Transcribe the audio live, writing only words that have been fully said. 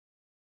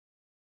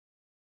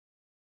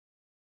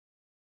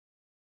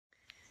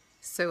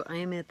So I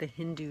am at the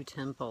Hindu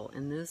temple,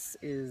 and this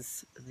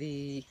is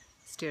the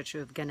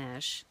statue of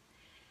Ganesh.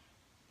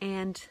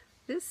 And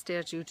this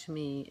statue to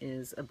me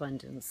is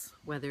abundance,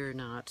 whether or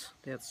not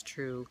that's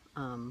true.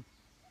 Well,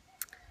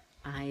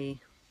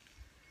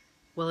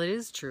 it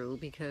is true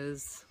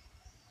because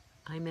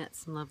I met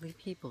some lovely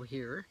people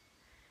here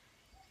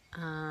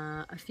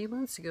a few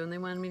months ago, and they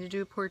wanted me to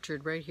do a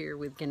portrait right here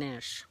with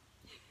Ganesh.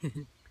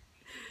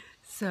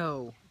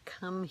 So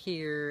come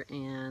here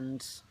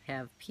and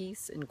have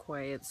peace and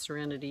quiet,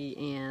 serenity,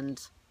 and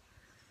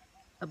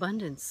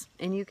abundance.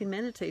 And you can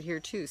meditate here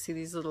too. See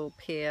these little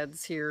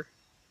pads here?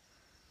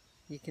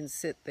 You can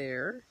sit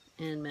there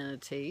and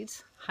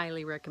meditate.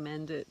 Highly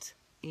recommend it.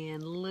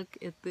 And look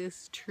at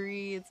this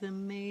tree. It's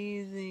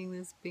amazing.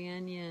 This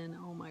banyan.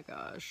 Oh my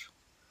gosh.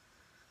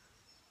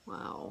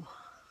 Wow.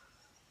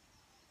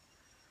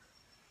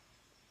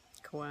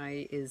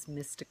 Kauai is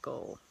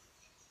mystical.